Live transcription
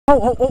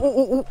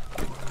Oh.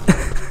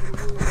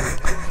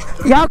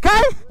 Y'all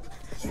okay?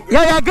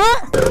 Yo, y'all good?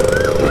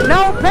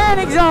 No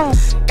panic zone.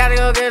 Gotta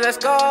go get, let's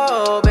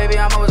go. Baby,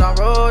 I'm always on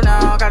road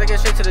now. Gotta get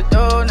straight to the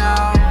door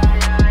now.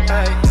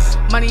 Hey.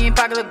 Money in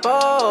pocket look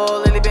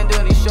bold. Lately been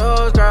doing these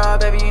shows, girl.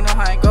 Baby, you know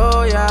how I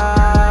go,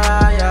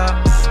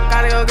 yeah.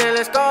 Gotta go get,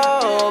 let's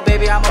go.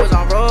 Baby, I'm always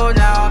on road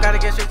now. Gotta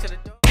get straight to the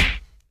door.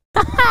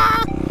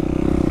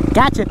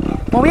 Gotcha.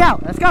 Well, we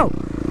out. Let's go.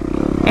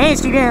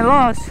 Ain't keep getting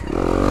lost.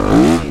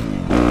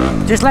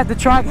 Just let the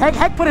truck.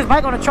 Heck put his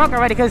bike on the truck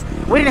already because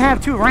we didn't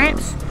have 2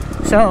 ramps.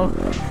 So,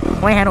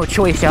 we ain't had no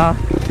choice, y'all.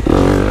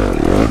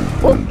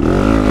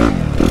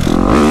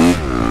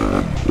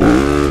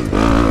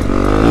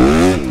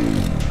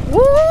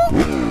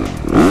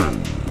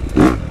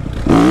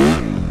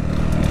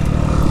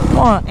 Come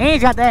on,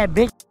 Ange got that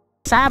big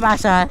side by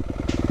side.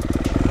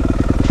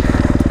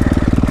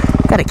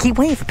 Gotta keep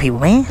waiting for people,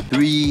 man.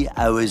 3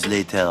 hours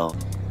later.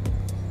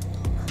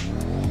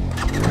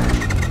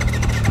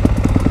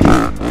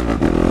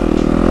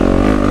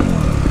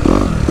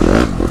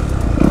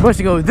 Supposed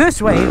to go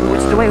this way, which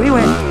is the way we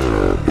went.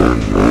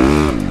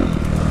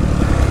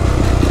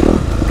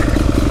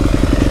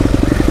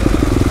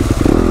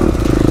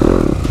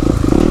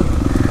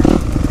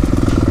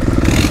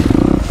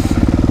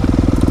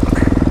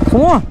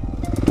 Come on.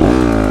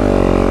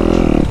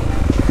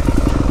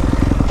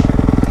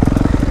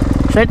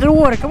 Straight to the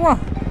water, come on.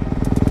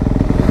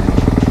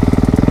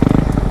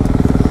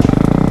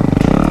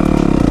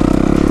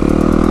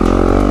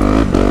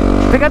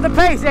 Pick up the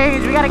pace,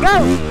 Age, we gotta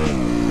go.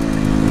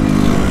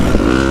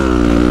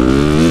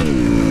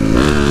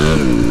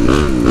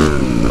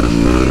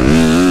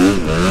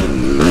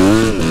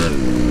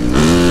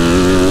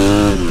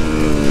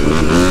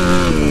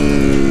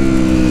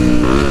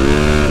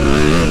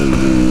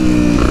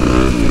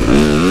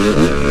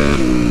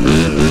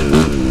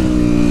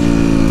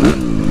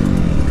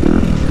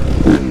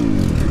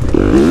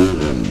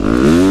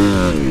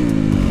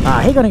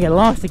 He's gonna get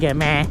lost again,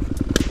 man.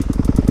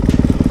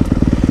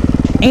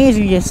 He's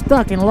gonna get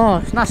stuck and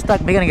lost. Not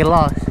stuck, but he's gonna get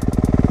lost.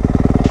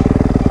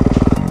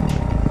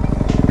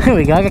 Here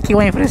we go. I gotta keep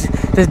waiting for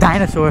this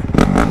dinosaur.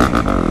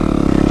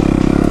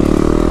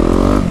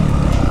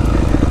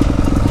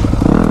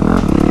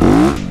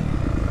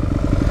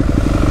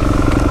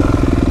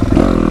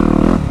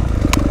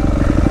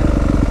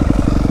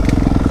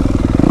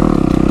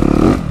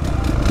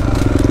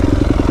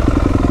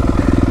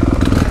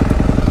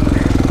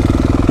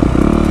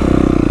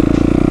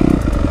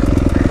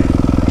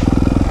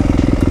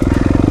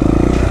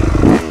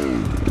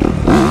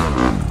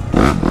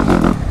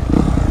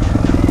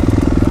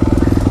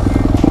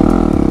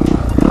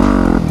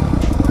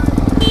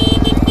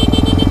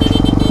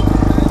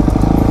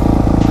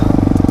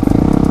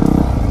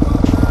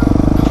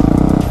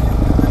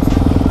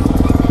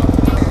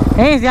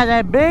 He's got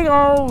that big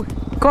old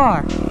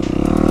car.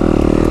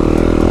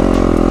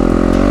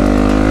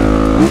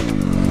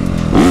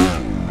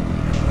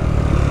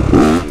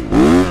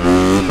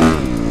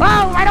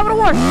 Oh, right over the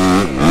water.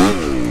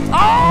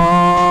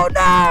 Oh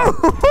no!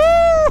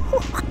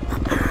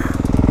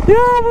 Yo,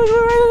 almost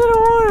went right into the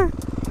water.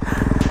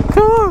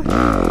 Come on.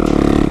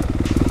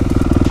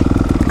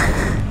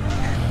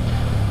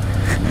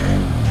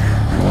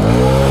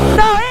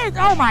 No,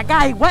 oh my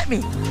God, he wet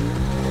me.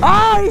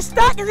 Oh, he's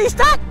stuck. Is he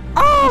stuck?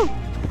 Oh!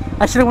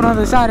 I should have went on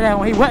the side of that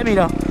when he wet me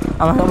though.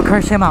 I'm gonna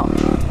curse him out.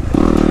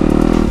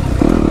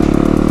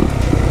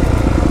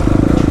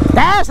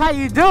 That's how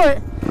you do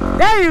it.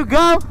 There you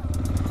go.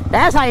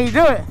 That's how you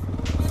do it.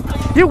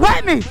 You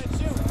wet me.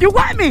 You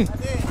wet me.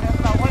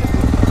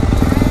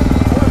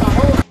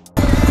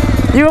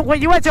 You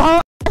wet your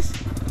whole ass?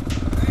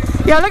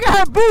 Yeah, look at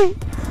her boot.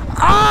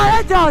 Oh,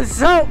 that dog's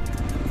so.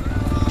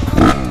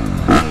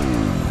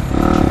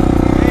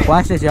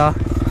 Watch this, y'all.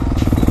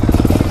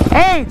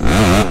 Hey!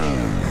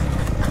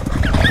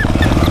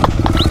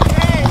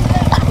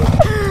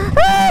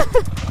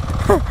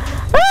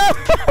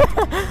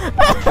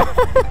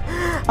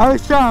 I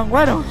was trying to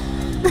wet him.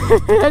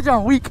 That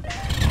John weak.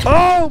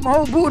 Oh, my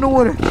whole boot in the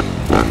water.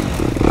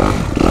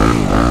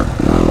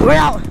 We're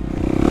out.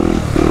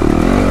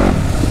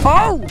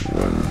 Oh!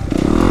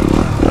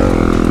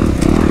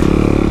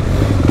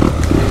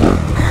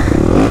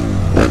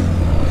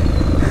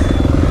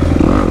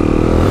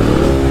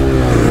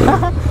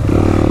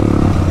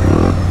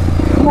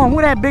 Come on,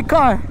 move that big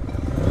car.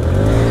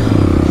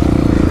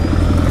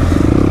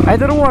 Right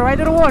to the water, right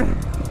to the water.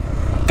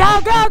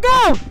 Go, go,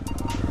 go!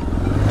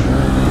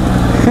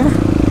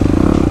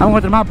 I'm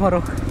going to my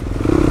puddle.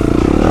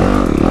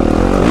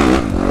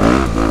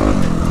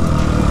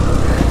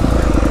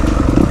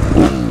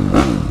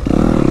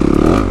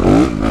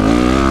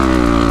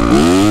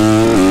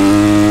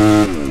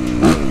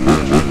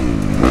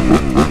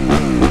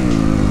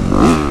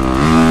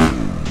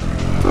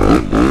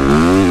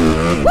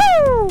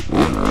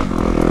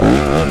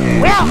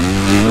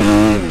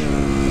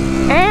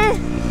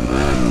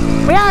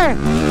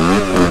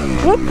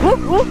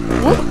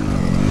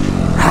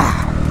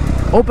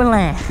 Open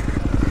land.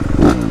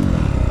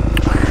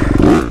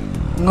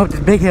 I'm going up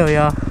this big hill,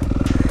 y'all.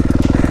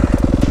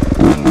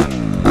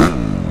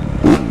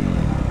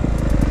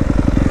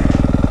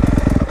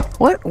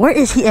 Where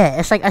is he at?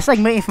 It's like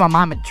waiting for my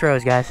mom at the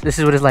trails, guys. This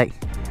is what it's like.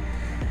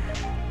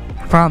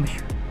 I promise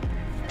you.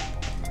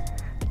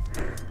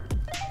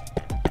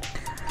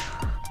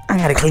 I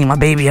gotta clean my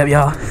baby up,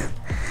 y'all.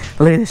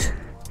 Look at this.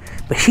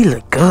 But she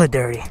look good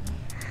dirty.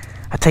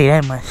 I'll tell you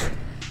that much.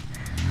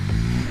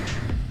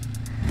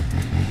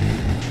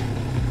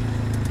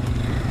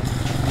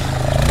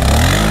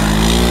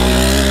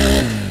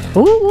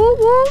 Ooh, ooh,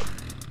 ooh.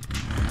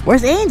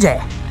 Where's Ange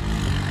at?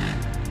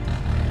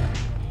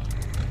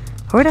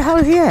 Where the hell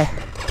is he at?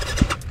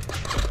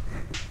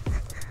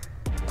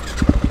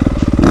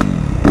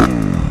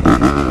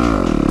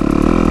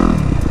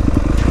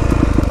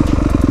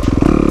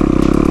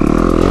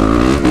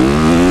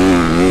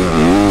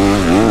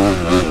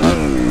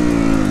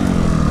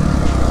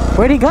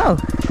 Where'd he go?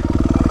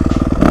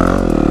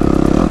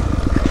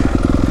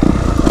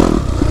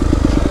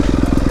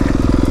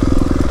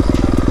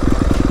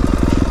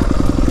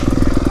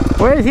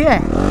 Where is he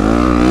at?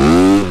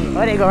 Oh,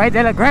 there you go, right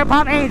there. Look,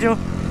 Grandpa Angel.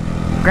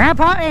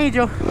 Grandpa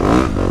Angel.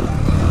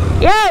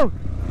 Yo!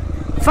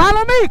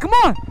 Follow me, come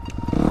on.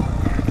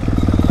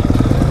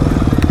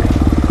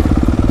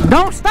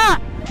 Don't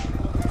stop.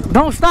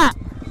 Don't stop.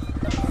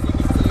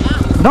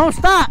 Don't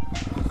stop.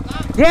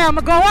 Yeah, I'm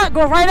gonna go up,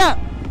 go right up.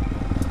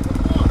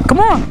 Come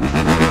on.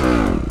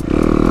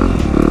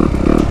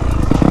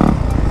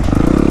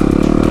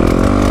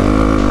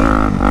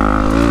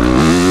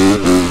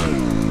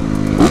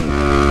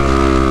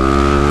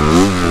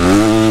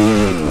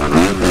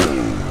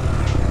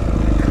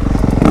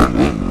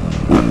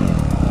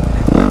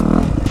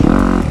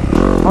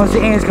 Once the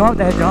ants come up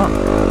that jump.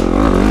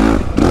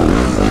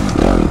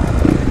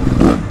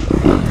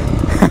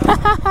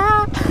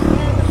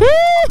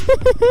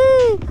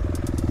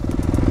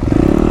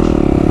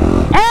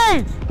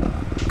 Ants!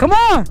 Come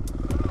on!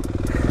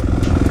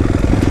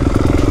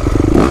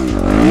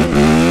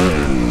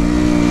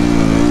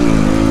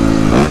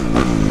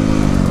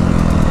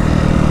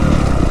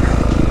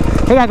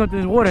 Hey, I gotta go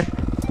through this water.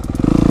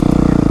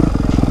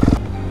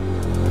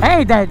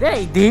 That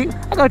ain't deep.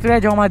 I go through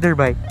that on my dirt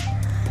bike.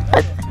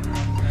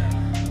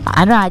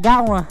 I know I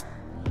got one.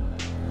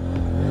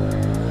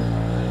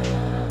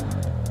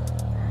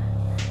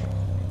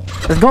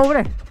 Let's go over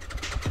there.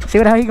 See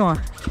what the hell he going.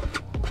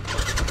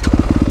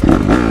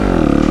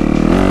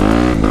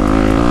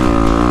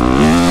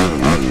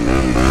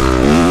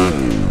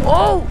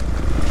 Oh!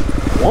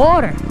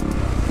 Water!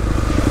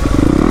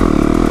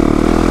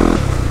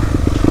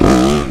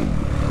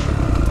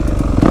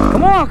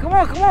 Come on, come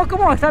on, come on,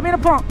 come on. Stop being a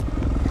punk.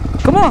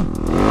 Come on.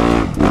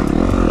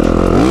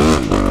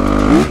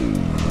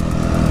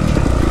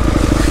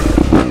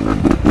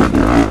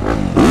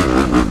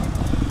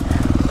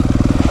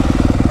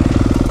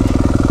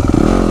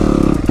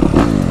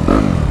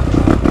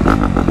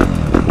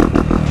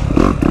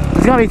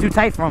 It's gonna be too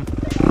tight for him.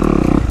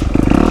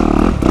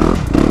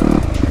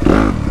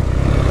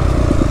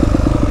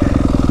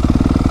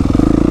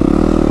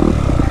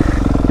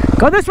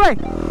 Go this way.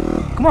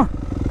 Come on.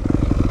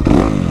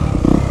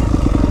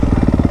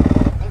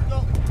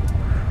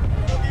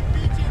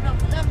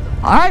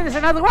 All right, there's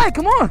another way.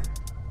 Come on.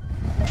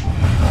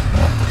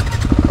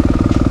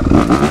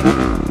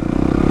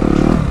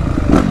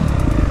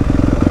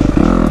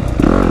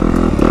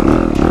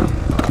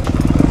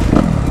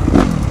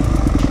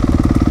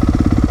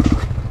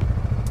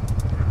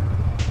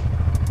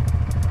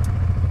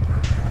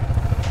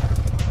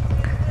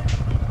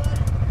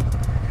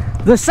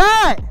 The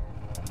side.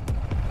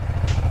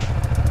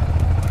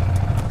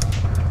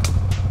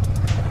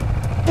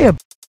 Hey,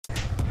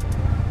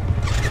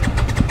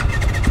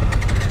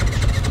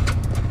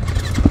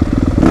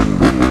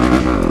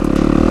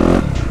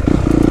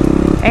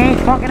 ain't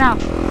fucking out.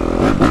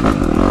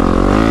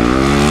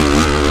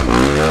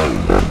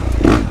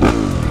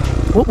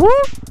 Whoop whoop.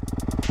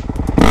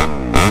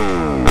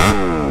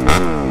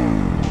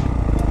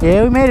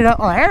 Yeah, we made it up.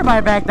 Oh,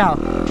 everybody backed out.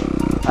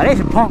 Oh, they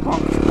some punk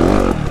punks.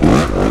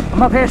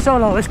 I'm up here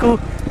solo. It's cool.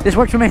 This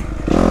works for me.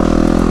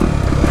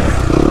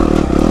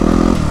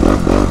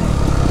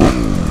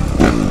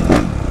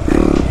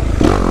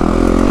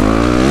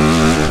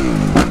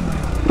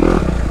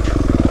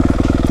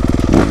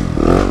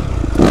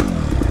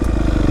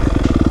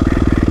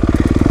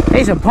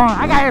 They some punk.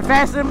 I got here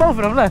faster than both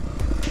of them. Look.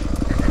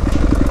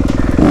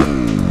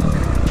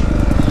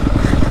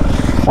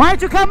 Why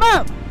didn't you come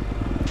up?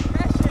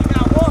 That shit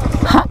got water.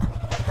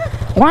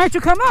 Why didn't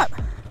you come up?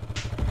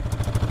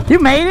 You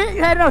made it.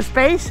 You had enough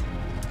space.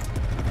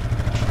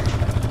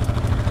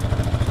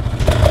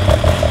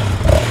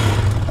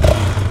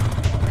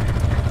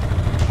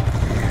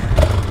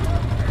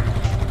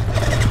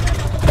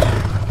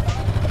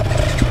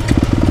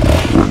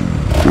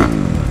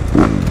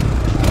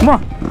 Come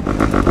on.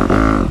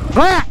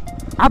 Go ahead.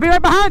 I'll be right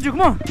behind you.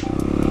 Come on.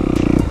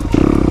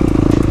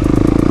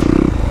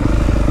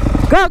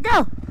 Go,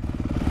 go.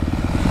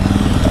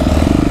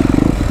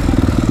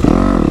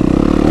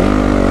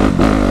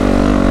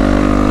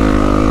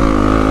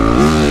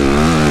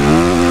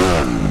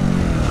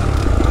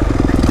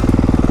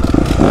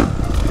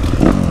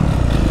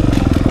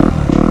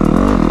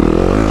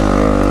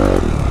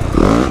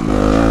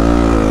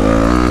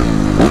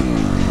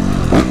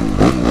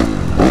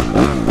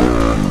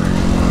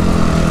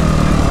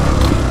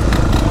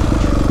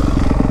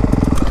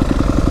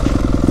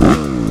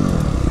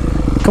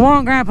 Come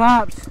on,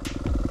 Grandpops.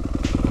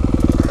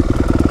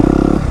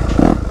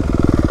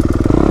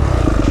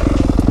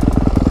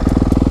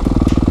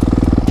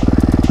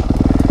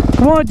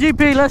 Come on,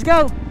 GP, let's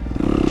go.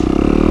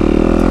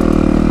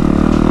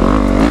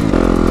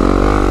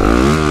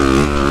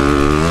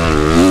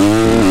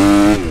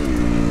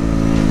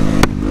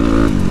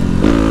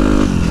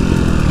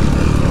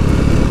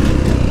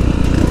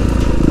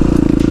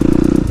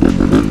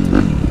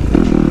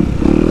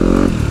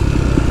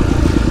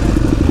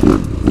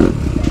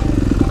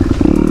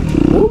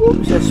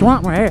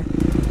 Swamp right here.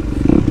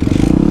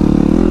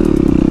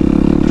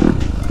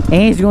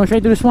 And he's going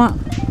straight through the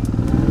swamp.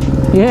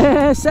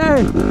 Yes,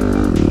 sir.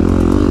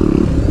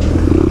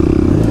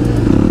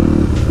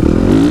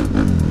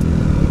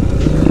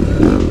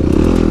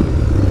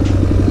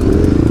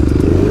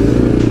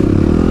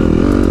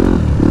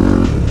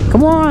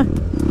 Come on.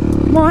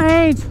 Come on,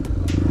 Haynes.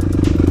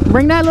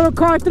 Bring that little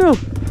car through.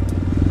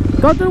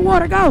 Go through the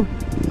water, go.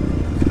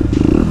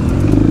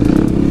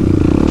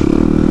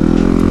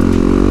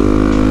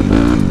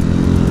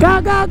 Go,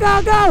 go,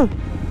 go, go!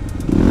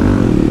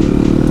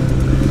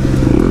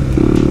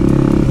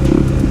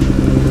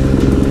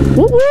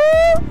 Woo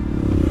woo!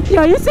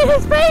 Yo, you see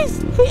his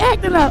face? He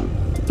acting up.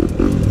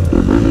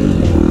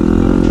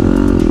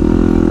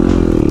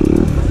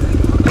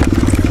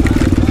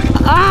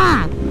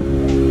 Ah!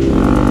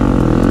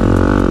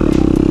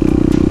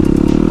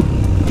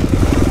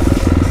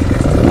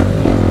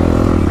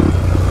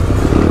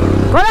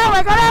 Go that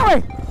way, go that way!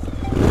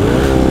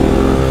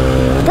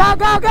 Go,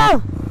 go, go!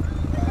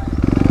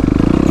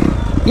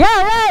 Yo,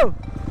 yo!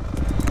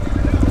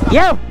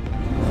 Yo!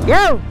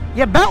 Yo!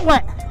 Your belt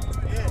wet!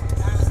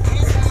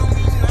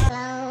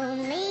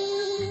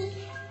 Lonely,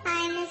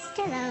 I'm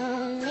Mr.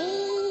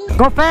 Lonely.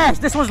 Go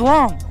fast, this one's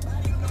long.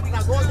 I'm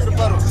not going through the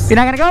puddle. You're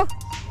not gonna go?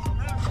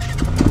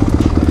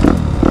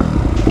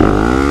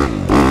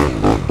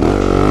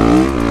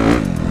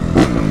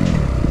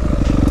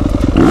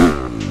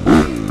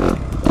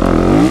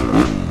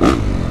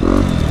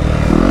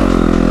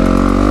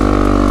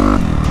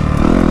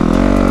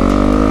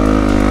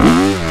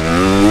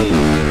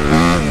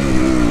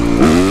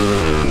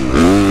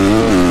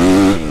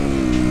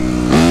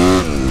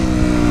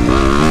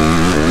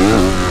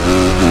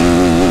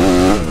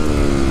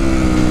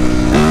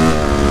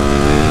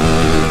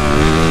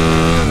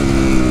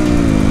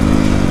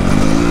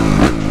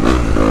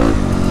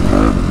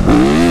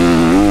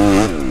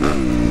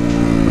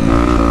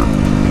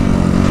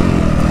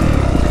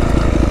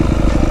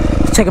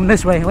 Take him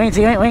this way. We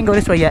ain't go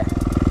this way yet.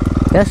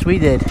 Yes, we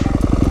did.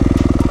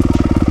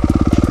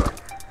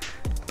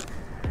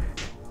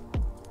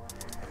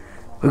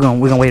 We're gonna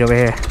wait over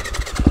here.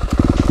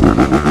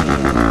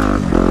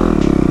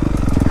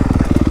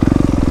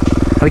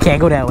 We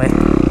can't go that way.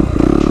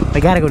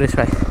 We gotta go this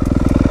way.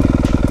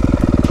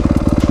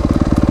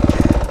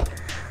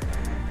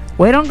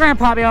 Wait on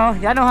Grandpa, y'all.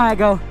 Y'all know how I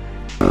go.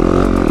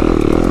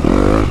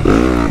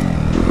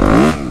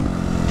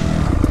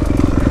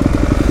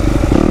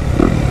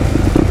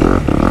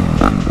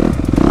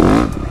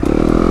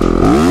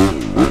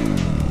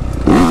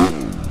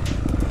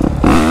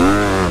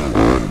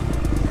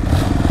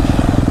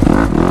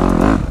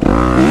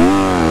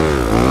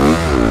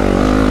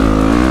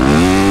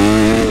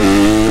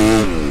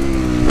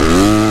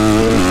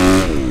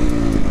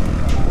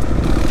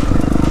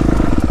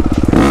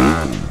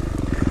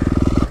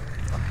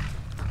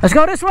 Let's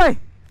go this way.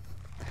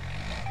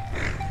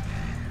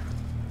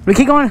 We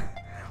keep going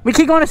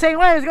the same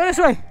way. Let's go this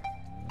way.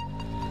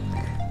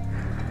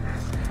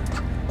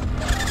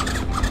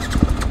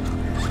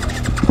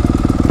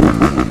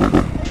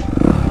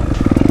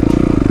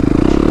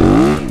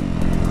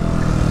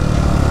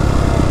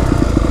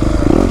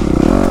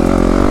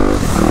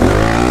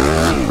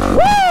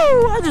 Woo!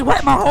 I just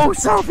wet my whole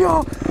self,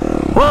 y'all.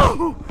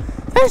 Woo!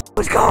 This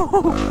was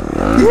cold.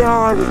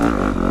 Yeah,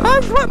 I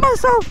just wet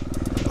myself.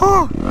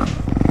 Oh.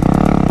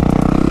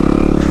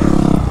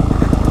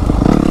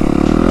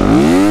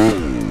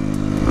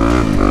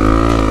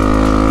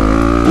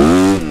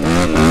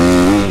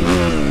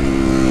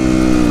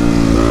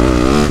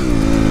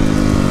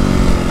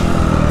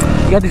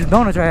 You got these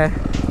donuts right here.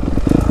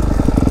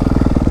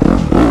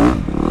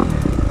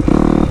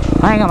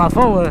 I ain't got my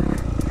phone with it.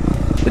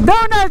 The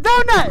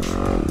donuts!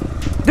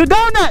 Do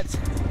donuts!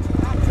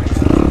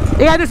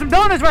 You gotta do some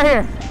donuts right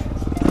here.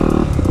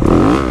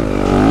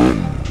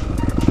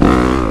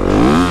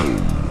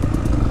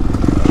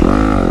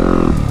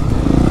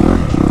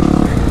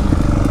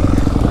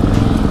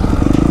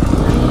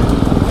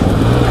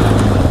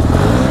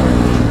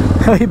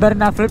 You better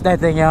not flip that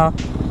thing, y'all.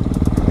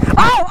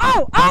 Oh,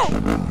 oh, oh!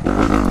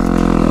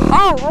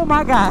 Oh, oh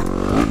my God.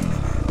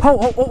 Oh,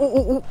 oh, oh,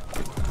 oh, oh.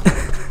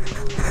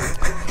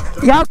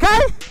 Y'all okay?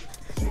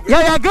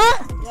 Y'all good?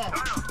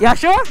 Y'all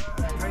sure?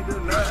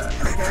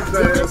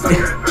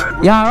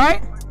 Y'all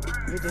alright?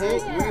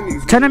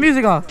 Turn the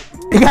music off.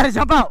 You gotta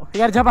jump out. You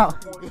gotta jump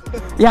out.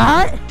 Y'all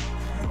alright?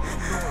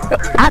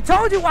 I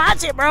told you,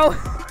 watch it, bro.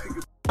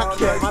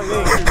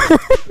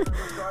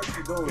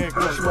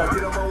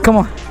 Come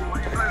on.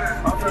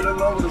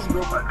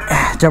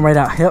 Jump right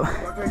out. Yep.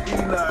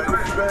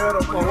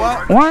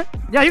 One.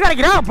 Yo, you gotta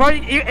get out, bro.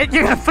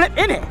 You're gonna flip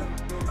in it.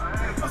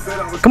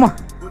 Come on.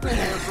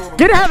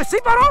 Get it. Have a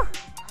seatbelt on.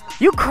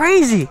 You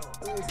crazy.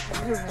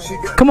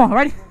 Come on.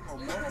 Ready?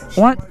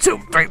 1, 2,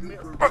 3.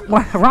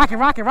 Rock it.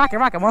 One.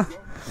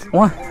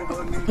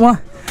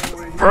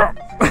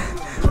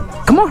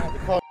 Come on.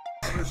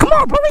 Come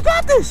on, bro. We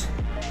got this.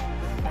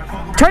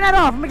 Turn that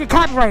off. I'm gonna get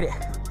copyrighted.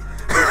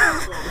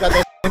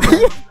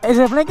 Is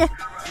it blinking?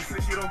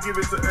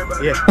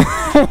 Yeah.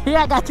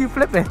 Yeah, I got you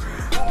flipping.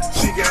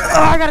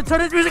 Oh, I gotta turn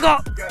this music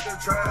off.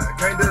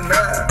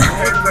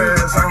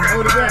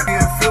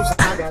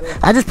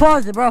 I just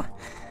paused it, bro.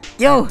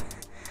 Yo.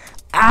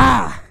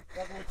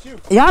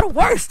 Y'all the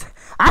worst.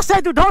 I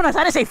said do donuts.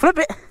 I didn't say flip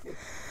it.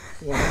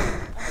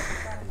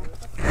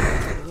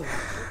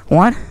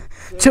 1,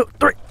 2,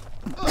 3.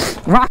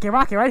 Rock it.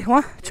 Ready?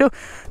 1, 2,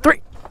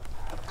 3.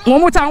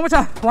 One more time.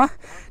 1,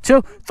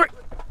 2, 3.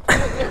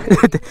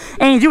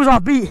 And you was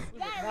off beat.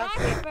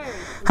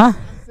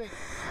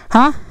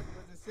 Huh?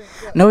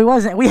 No, he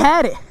wasn't. We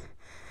had it.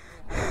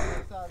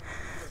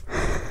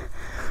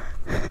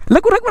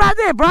 Look what I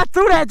did, bro. I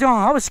threw that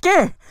John. I was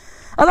scared.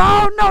 I was like,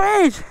 oh no,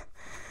 Age.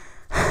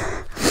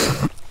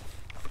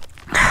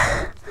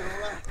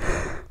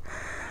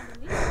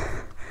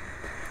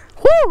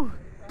 Woo!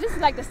 This is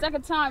like the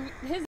second time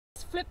his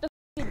flipped the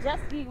jet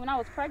ski when I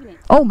was pregnant.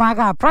 Oh my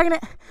God,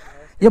 pregnant?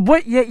 Your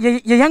boy, your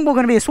young boy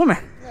gonna be a swimmer.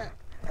 Yeah.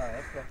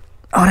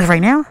 Oh, that's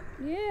right now?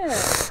 Yeah.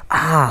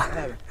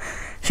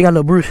 She got a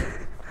little bruise.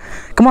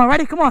 Come on,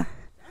 ready? Come on.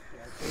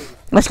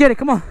 Let's get it.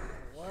 Come on.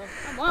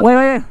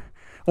 Wait.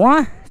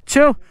 1,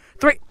 2,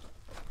 3.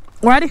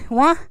 Ready?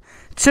 1,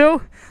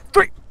 2,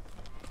 3.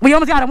 We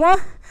almost got it. 1,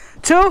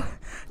 2,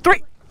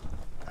 3.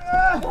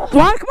 1.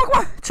 Come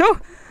on. 2,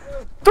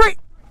 3.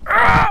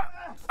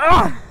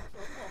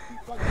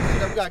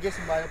 We gotta get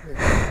somebody up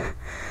here.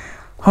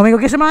 Homie, go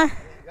get somebody?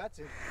 Got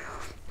to.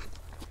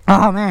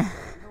 Oh, man. You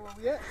know where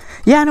we at?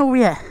 Yeah, I know where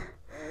we at.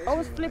 I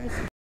was flipping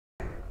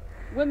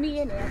with me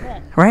in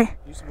there. Right?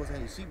 You supposed to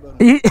have your seatbelt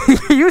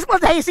on. You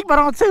supposed to have your seatbelt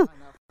on, too.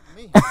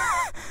 Me.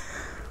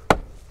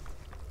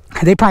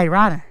 They probably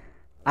riding.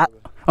 I'm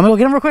gonna go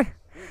get them real quick.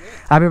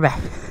 I'll be back.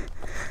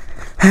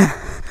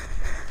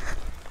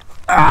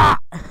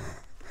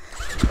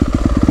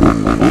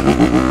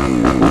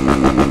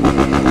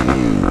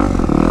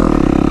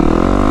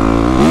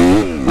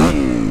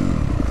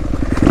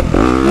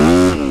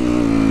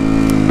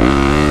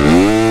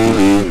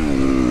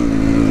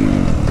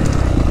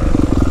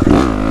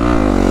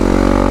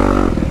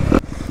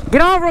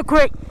 Get on real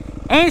quick.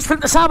 Ains flip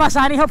the side by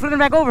side. I need help flipping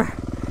back over.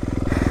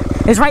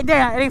 It's right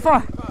there. It ain't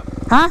far.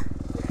 Huh?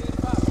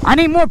 I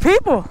need more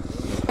people.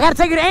 I gotta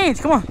take you to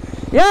Ains. Come on.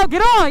 Yo,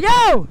 get on.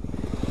 Yo.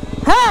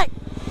 Hey.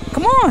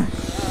 Come on.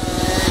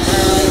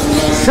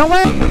 Don't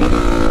wait.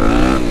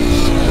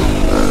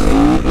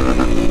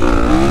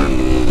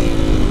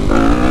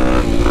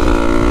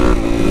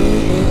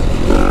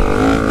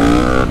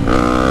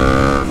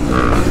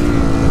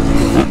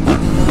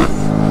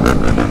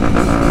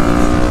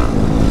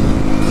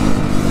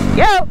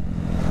 Yo.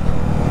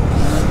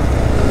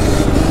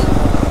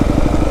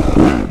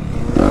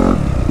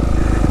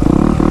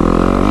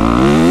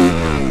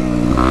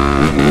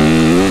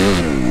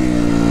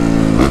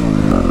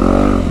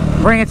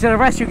 Bring it to the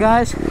rescue,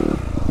 guys.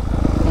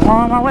 I'm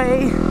on my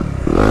way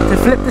to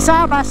flip the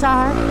side by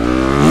side.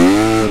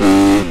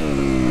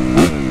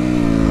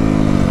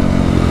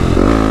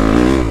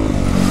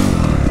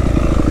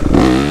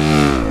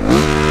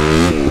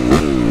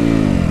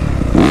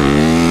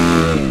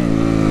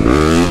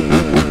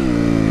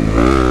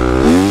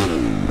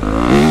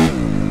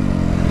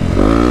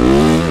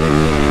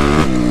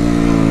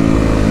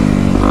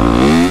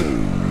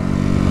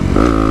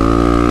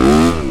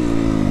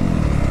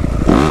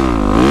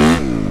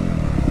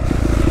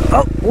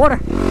 Oh, water.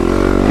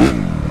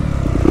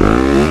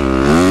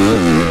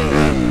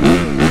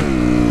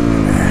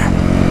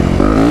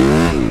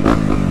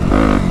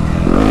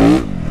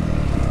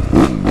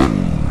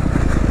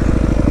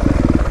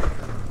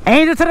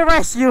 Angel to the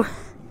rescue.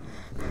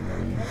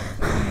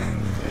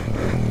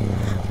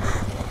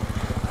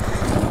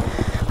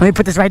 Let me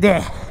put this right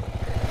there.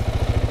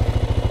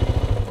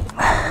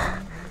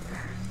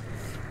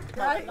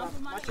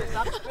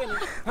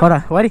 Hold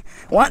on, ready?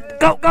 1,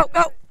 go, go,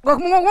 go. Go,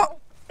 come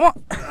on,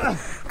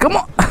 come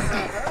on.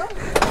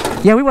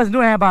 Yeah, we wasn't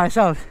doing that by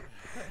ourselves.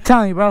 I'm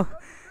telling you, bro.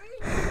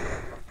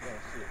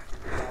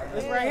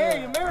 It's right here.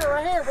 Your mirror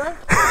right here, bro.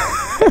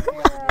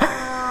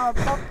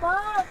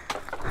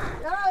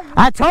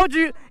 I told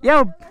you,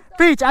 yo,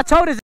 Preach, I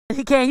told us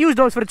he can't use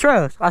those for the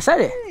trails. I said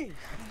it.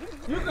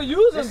 You can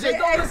use them, just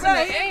don't listen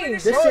to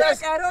Ames.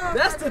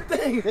 That's the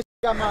thing. This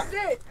got my.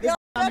 This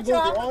I'm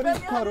going through all these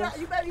puddles.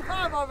 You bet me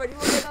 5 already. You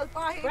want to get another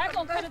 5 here? Brad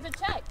gonna cut us a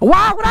check.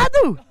 Why would I do?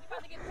 You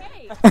about to get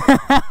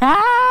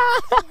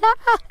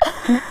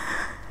paid.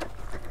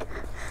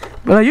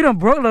 Bro, you done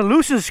broke the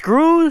loosest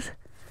screws.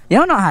 You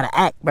don't know how to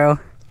act, bro.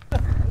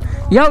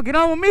 Yo, get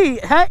on with me,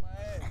 Heck.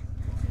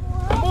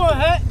 Come on,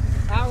 Heck.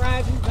 I'll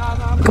ride you.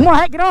 Come on,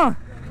 Heck, get on.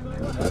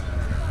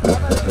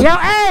 Yo,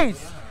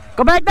 Ace!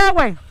 Go back that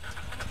way.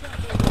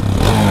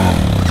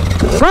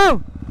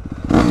 Bro!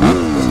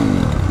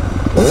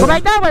 Go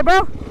back that way,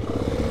 bro.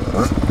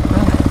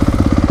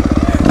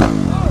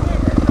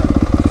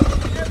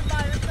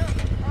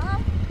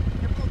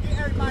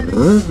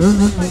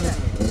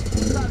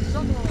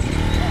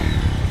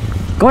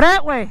 Go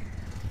that way.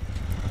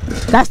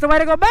 That's the way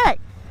to go back.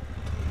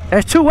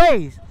 There's two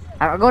ways.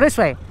 I'll go this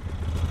way.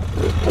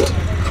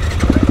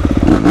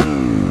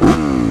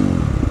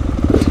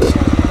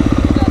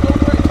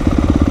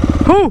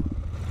 Who?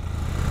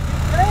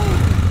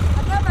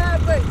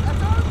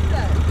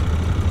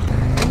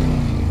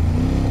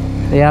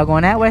 Yeah,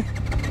 going that way.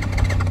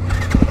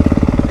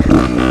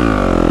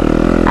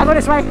 I'll go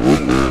this way.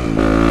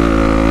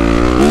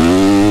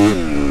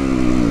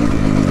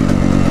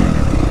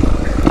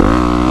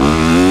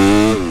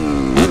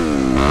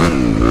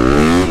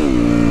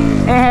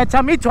 And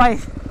tell me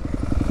twice.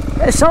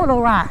 It's solo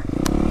ride.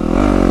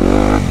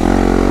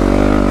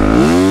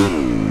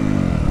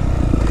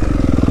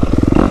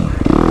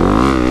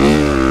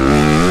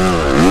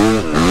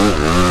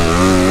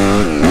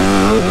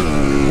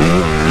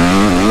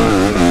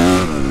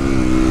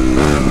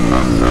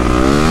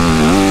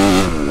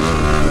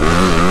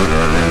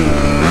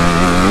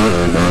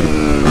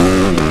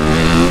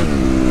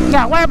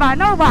 Got worry about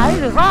nobody,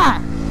 just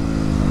ride.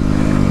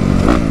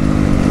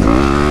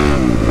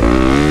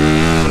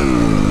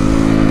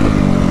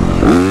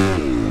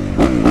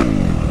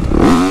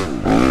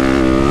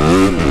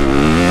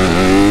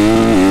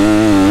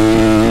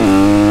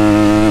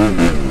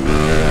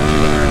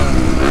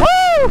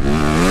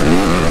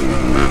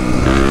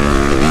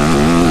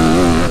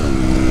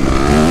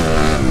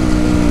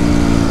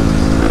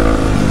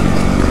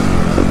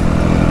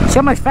 See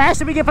how much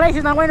faster we get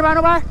places, not worrying about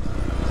nobody?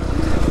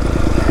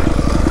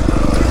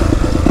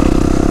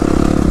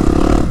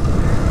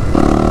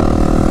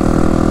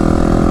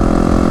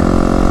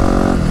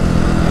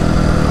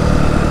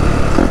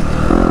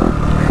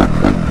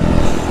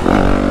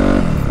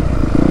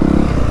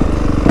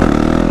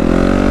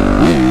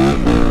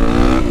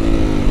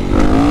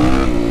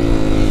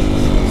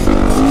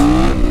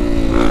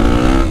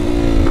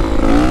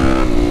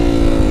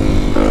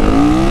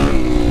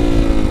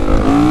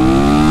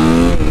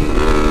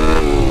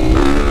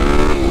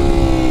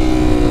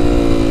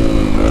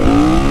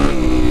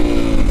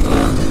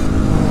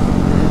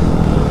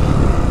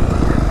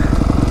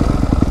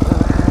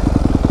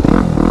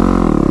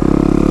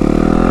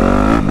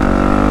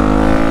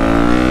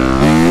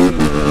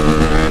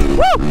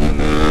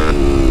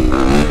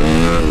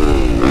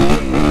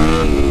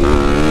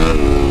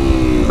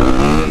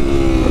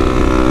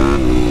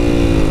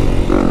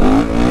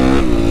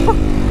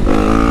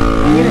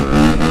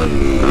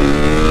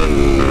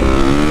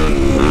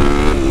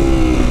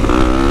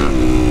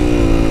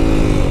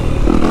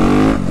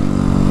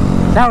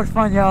 That was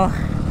fun, y'all.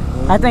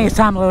 I think it's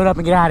time to load up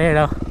and get out of here,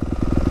 though.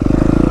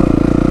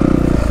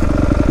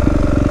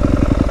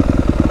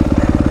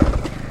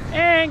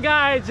 And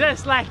guys,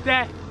 just like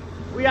that,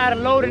 we are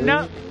loading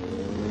up.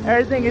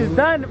 Everything is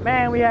done.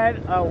 Man, we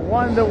had a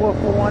wonderful,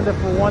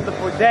 wonderful,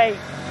 wonderful day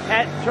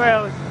at the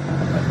trails.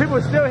 People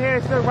are still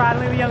here, still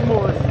riding the young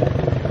boys.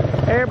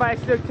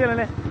 Everybody's still killing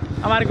it.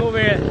 I'm about to go over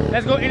here.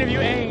 Let's go interview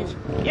Ainge.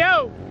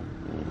 Yo,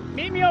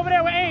 meet me over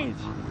there with Ainge.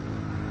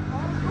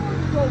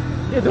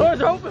 The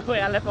doors are open. Wait,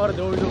 I left all the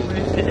doors open.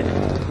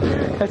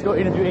 Let's go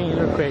interview Ainge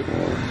real quick.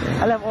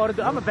 I left all the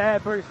doors. I'm a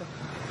bad person.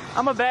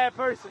 I'm a bad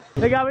person.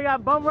 We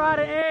got Bum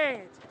Rider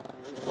Ainge.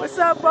 What's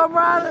up, Bum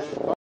Rider?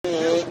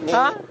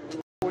 Huh?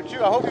 With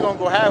you, I hope you're gonna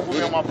go half with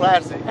me on my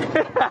plastic.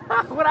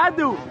 What I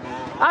do?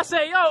 I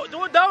say, yo,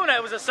 do a donut.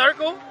 It was a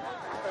circle.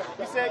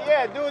 He said,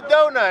 yeah, do a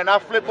donut, and I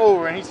flip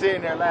over, and he's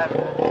sitting there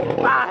laughing.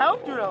 I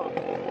helped you though.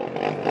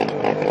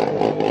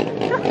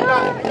 You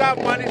got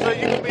money, so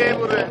you can be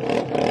able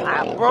to.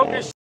 I broke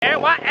this shit.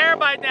 Why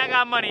everybody think I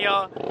got money,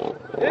 y'all?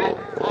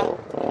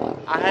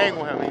 I hang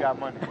with him. He got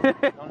money.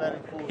 Don't let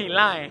him fool you. He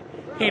lying.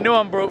 He know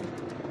I'm broke.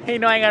 He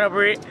know I ain't got no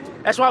bread.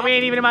 That's why we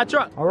ain't even in my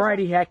truck.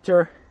 Alrighty,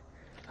 Hector.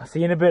 I'll see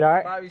you in a bit,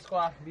 alright? Bobby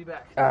Squad, be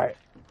back. Alright,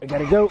 I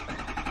gotta go.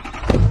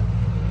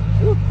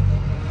 Woo.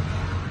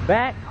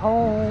 Back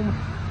home.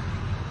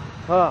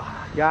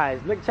 Oh, guys,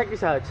 look, check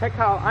this out. Check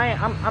how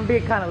I'm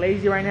being kind of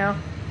lazy right now.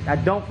 I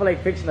don't feel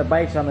like fixing the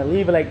bike, so I'm gonna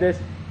leave it like this.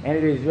 And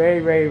it is very,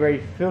 very, very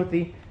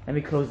filthy. Let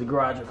me close the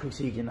garage real quick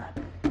so you can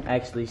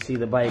actually see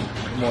the bike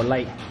more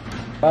light.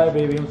 Bye,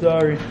 baby. I'm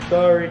sorry.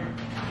 Sorry.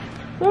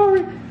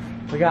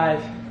 But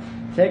guys,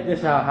 check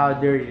this out. How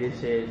dirty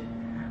this is.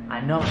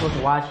 I know I'm supposed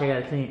to wash it. I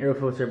gotta clean air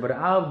filter, but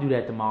I'll do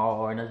that tomorrow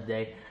or another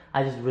day.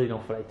 I just really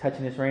don't feel like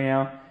touching this right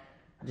now.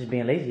 I'm just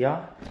being lazy,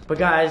 y'all. But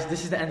guys,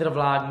 this is the end of the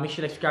vlog. Make sure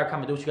to like, subscribe,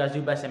 comment, do what you guys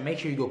do best, and make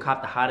sure you go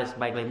cop the hottest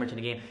bike life merch in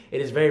the game.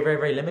 It is very, very,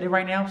 very limited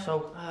right now.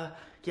 So,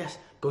 yes,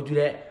 go do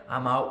that.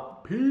 I'm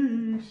out.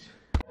 Peace.